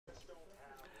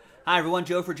Hi everyone,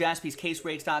 Joe for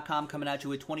JaspysCaseBreaks.com coming at you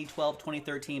with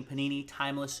 2012-2013 Panini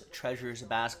Timeless Treasures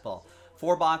Basketball.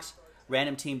 4-box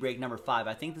random team break number 5.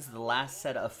 I think this is the last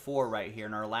set of 4 right here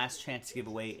and our last chance to give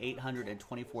away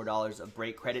 $824 of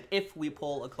break credit if we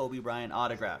pull a Kobe Bryant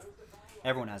autograph.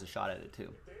 Everyone has a shot at it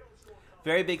too.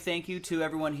 Very big thank you to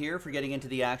everyone here for getting into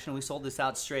the action. We sold this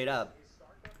out straight up.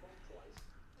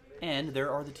 And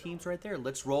there are the teams right there.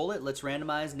 Let's roll it. Let's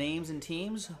randomize names and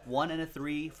teams. 1 and a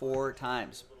 3, 4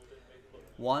 times.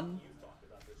 1,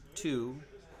 2,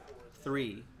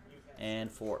 3,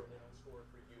 and 4.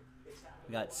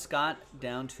 We got Scott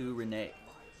down to Renee.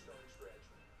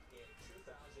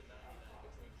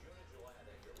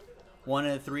 1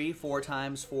 and a 3, 4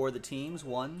 times for the teams.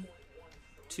 1,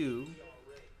 2,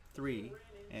 3,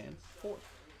 and 4.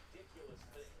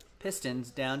 Pistons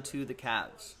down to the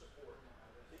Cavs.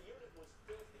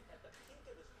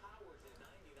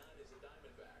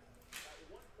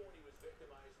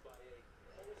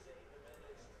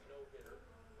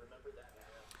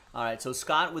 All right, so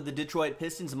Scott with the Detroit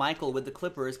Pistons, Michael with the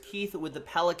Clippers, Keith with the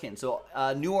Pelicans. So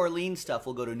New Orleans stuff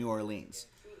will go to New Orleans.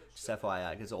 Just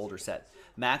FYI, because it's an older set.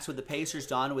 Max with the Pacers,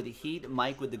 Don with the Heat,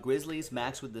 Mike with the Grizzlies,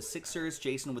 Max with the Sixers,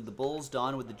 Jason with the Bulls,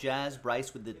 Don with the Jazz,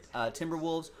 Bryce with the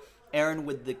Timberwolves, Aaron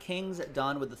with the Kings,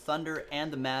 Don with the Thunder and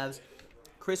the Mavs,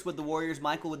 Chris with the Warriors,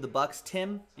 Michael with the Bucks,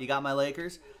 Tim, you got my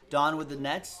Lakers, Don with the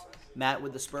Nets, Matt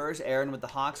with the Spurs, Aaron with the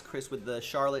Hawks, Chris with the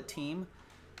Charlotte team.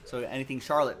 So anything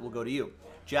Charlotte will go to you.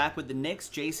 Jack with the Knicks,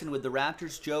 Jason with the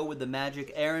Raptors, Joe with the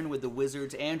Magic, Aaron with the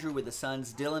Wizards, Andrew with the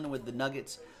Suns, Dylan with the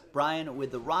Nuggets, Brian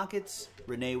with the Rockets,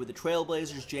 Renee with the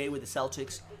Trailblazers, Jay with the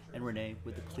Celtics, and Renee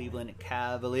with the Cleveland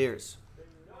Cavaliers.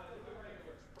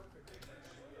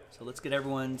 So let's get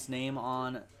everyone's name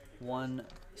on one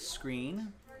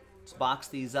screen. Let's box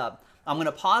these up. I'm going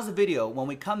to pause the video. When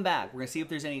we come back, we're going to see if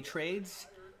there's any trades,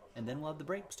 and then we'll have the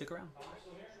break. Stick around.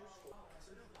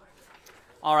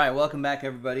 All right, welcome back,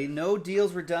 everybody. No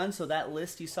deals were done, so that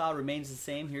list you saw remains the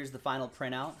same. Here's the final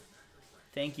printout.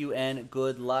 Thank you and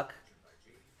good luck.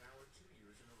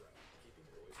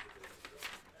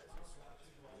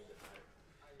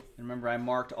 And remember, I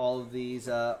marked all of these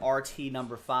RT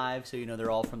number 5, so you know they're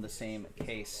all from the same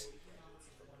case.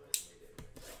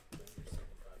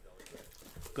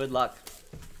 Good luck.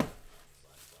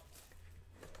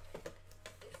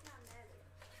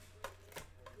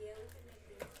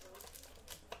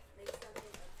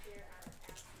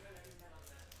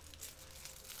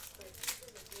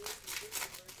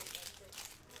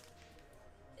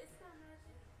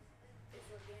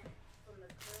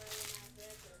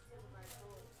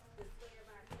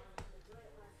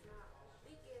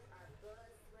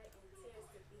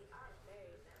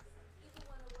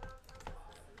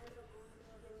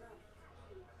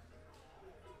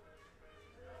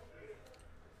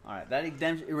 All right, that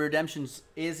redemption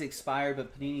is expired,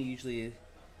 but Panini usually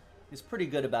is pretty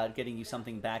good about getting you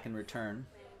something back in return.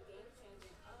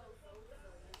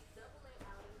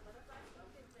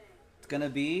 It's going to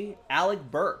be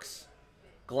Alec Burks,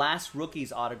 Glass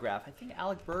Rookies autograph. I think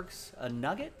Alec Burks, a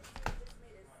Nugget?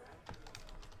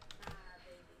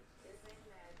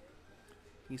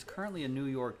 He's currently a New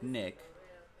York Knick.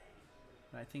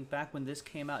 I think back when this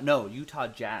came out, no, Utah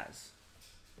Jazz.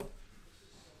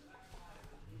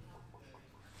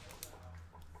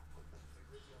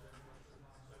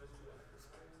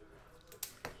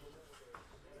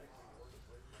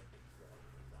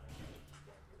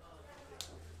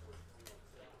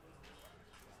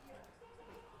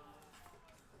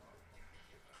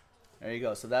 There you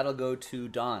go. So that'll go to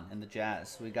Don and the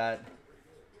Jazz. We got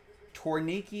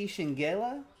Tornike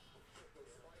Shingela.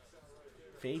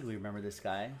 Vaguely remember this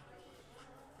guy.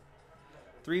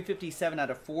 357 out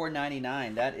of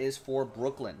 499. That is for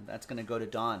Brooklyn. That's going to go to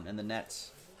Don and the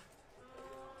Nets.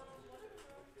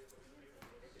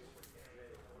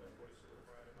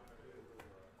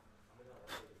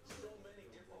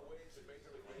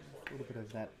 A little bit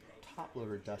of that top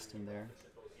loader dust in there.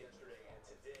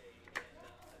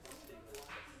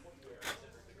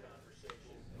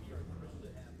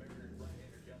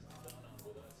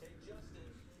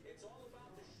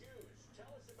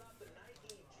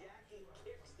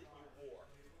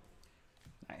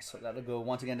 Nice, so that'll go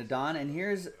once again to Don. And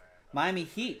here's Miami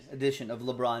Heat edition of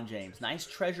LeBron James. Nice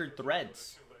treasured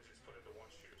threads.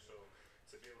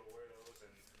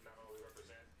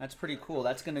 That's pretty cool.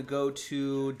 That's going to go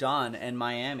to Don and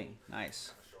Miami.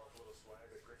 Nice.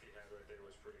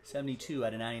 72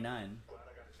 out of 99.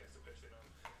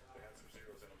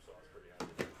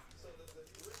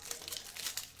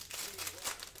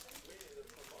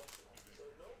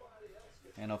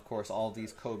 And of course, all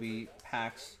these Kobe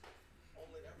packs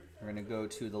are going to go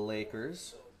to the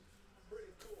Lakers.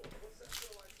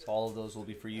 All of those will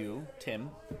be for you, Tim.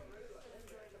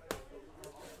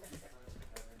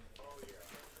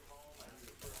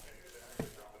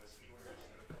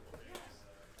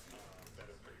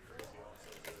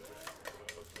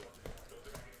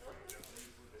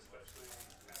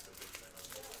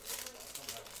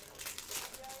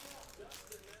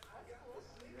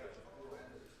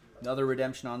 Another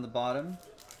redemption on the bottom.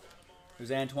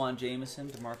 There's Antoine Jameson,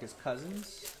 DeMarcus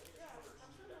Cousins.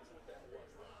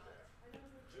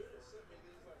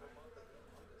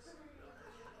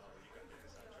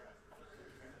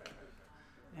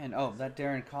 And oh, that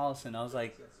Darren Collison, I was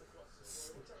like,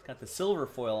 got the silver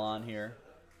foil on here.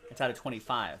 It's out of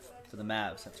 25 for the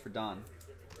Mavs. That's for Don.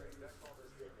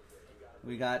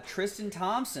 We got Tristan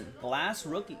Thompson, glass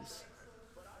rookies.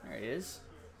 There he is.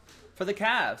 For the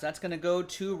Cavs, that's going to go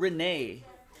to Renee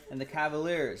and the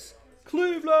Cavaliers.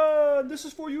 Cleveland, this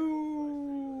is for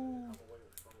you.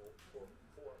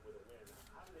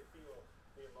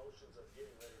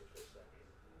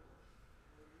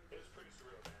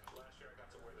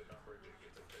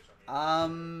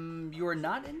 You are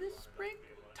not in this break?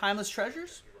 Timeless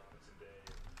Treasures?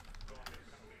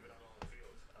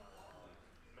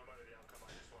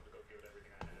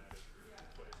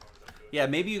 Yeah,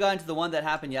 maybe you got into the one that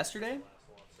happened yesterday.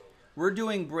 We're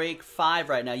doing break 5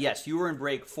 right now. Yes, you were in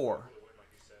break 4.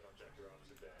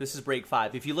 This is break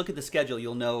 5. If you look at the schedule,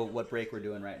 you'll know what break we're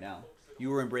doing right now. You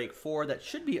were in break 4. That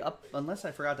should be up, unless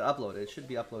I forgot to upload it. It should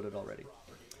be uploaded already.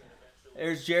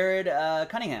 There's Jared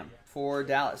Cunningham for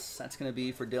Dallas. That's going to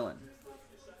be for Dylan.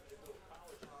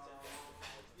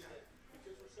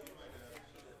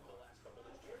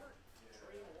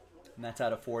 And that's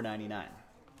out of $4.99.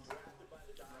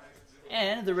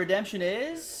 And the redemption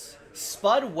is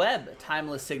Spud Webb,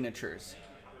 Timeless Signatures.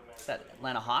 Is that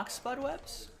Atlanta Hawks Spud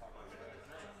Webbs?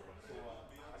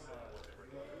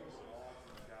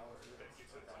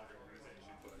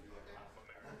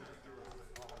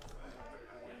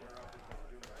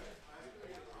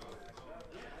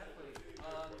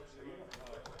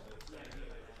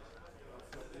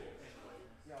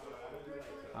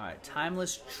 All right,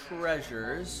 Timeless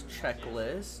Treasures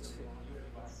checklist.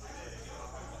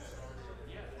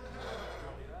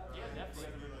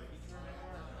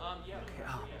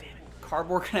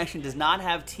 Cardboard Connection does not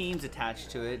have teams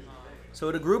attached to it.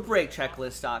 So to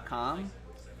groupbreakchecklist.com.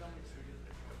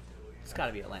 It's got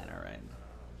to be Atlanta, right?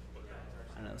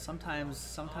 I don't know.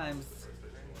 Sometimes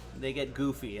they get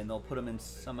goofy and they'll put them in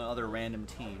some other random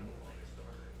team.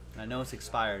 And I know it's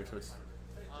expired, so it's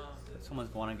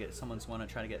someone's want to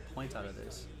try to get points out of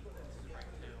this.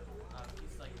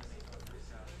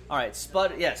 All right,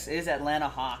 Spud. Yes, it is Atlanta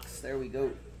Hawks. There we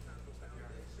go.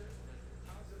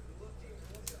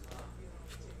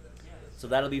 So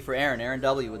that'll be for Aaron. Aaron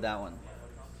W. with that one.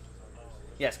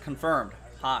 Yes, confirmed.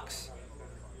 Hawks.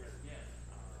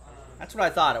 That's what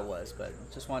I thought it was, but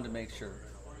just wanted to make sure.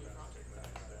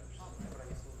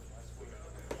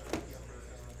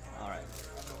 All right.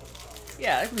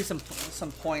 Yeah, there can be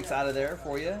some points out of there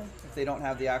for you if they don't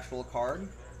have the actual card.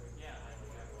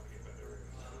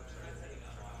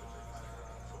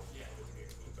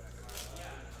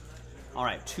 All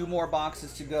right, 2 more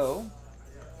boxes to go.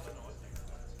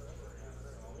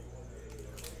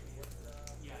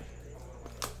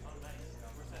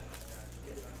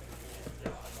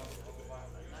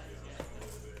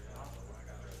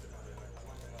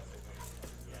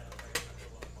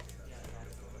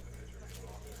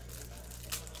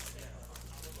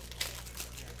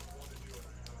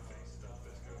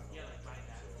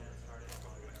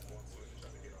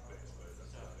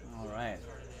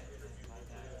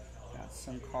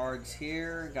 Some cards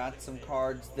here, got some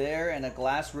cards there, and a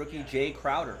glass rookie, Jay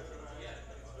Crowder.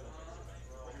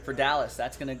 For Dallas,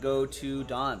 that's going to go to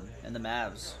Don and the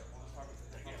Mavs.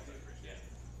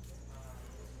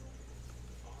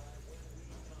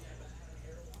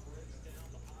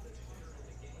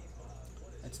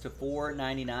 That's to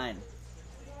 $4.99.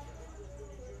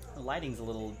 The lighting's a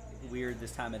little weird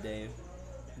this time of day.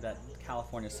 That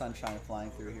California sunshine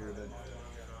flying through here, but.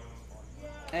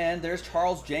 And there's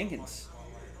Charles Jenkins.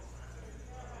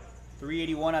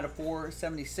 381 out of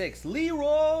 476.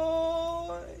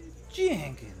 Leroy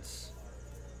Jenkins.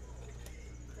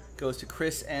 Goes to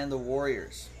Chris and the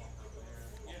Warriors.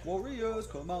 Warriors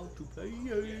come out to play.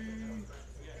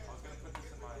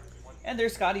 And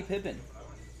there's Scottie Pippen.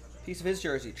 Piece of his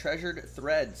jersey. Treasured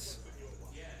Threads.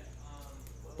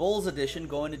 Bulls edition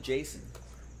going to Jason.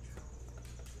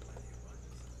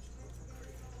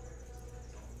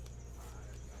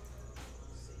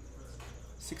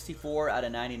 $64 out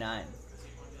of 99.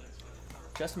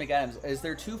 Justin McAdams, is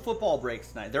there 2 football breaks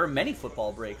tonight? There are many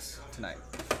football breaks tonight.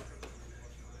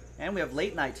 And we have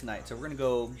late night tonight, so we're going to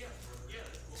go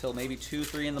till maybe 2,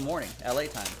 3 in the morning, LA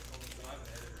time.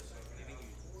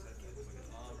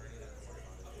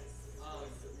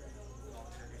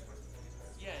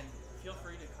 Yeah, and feel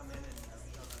free to come in and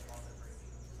show them all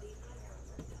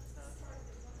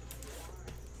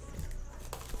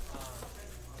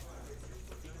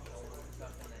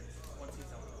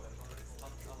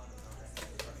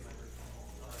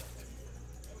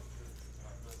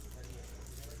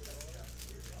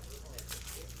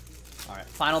All right,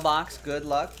 final box. Good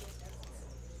luck.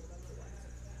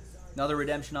 Another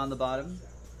redemption on the bottom.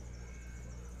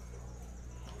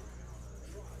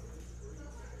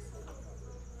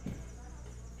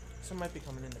 Some might be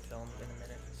coming into film in a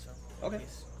minute, so. Okay.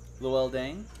 Llewellyn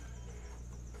Dang.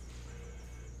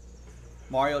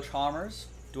 Mario Chalmers.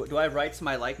 Do I have rights to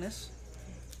my likeness?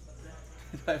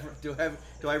 Do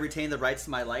I retain the rights to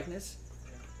my likeness?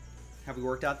 Have we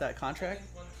worked out that contract?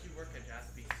 Once you work at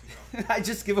Jaspy's, I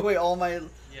just give away all my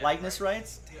likeness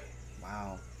rights?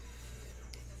 Wow.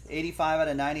 85 out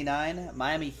of 99.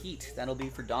 Miami Heat. That'll be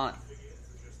for Don.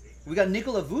 We got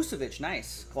Nikola Vucevic.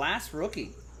 Nice. Glass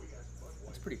rookie.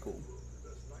 That's pretty cool.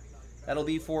 That'll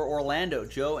be for Orlando.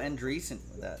 Joe Andreessen.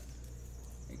 There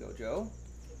you go, Joe.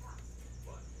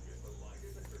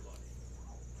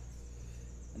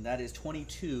 And that is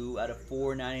 22 out of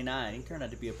 499. He turned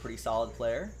out to be a pretty solid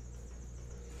player.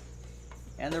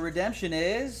 And the redemption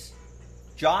is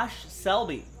Josh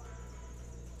Selby.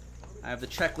 I have the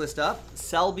checklist up.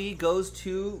 Selby goes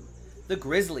to the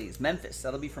Grizzlies, Memphis.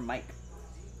 That'll be from Mike.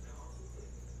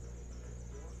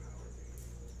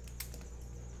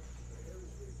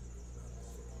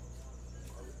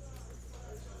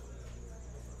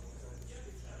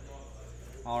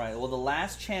 All right, well, the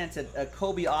last chance at a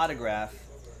Kobe autograph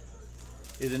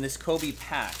is in this Kobe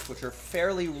pack, which are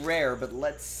fairly rare, but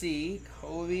let's see.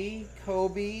 Kobe.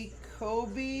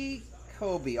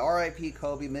 R.I.P.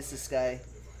 Kobe, miss this guy.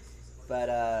 But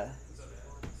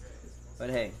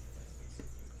hey,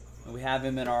 we have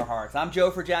him in our hearts. I'm Joe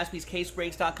for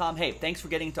JaspysCaseBreaks.com. Hey, thanks for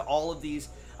getting into all of these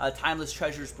Timeless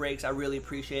Treasures breaks. I really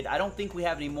appreciate it. I don't think we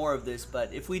have any more of this,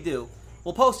 but if we do,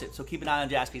 we'll post it. So keep an eye on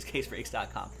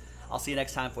JaspysCaseBreaks.com. I'll see you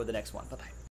next time for the next one. Bye-bye.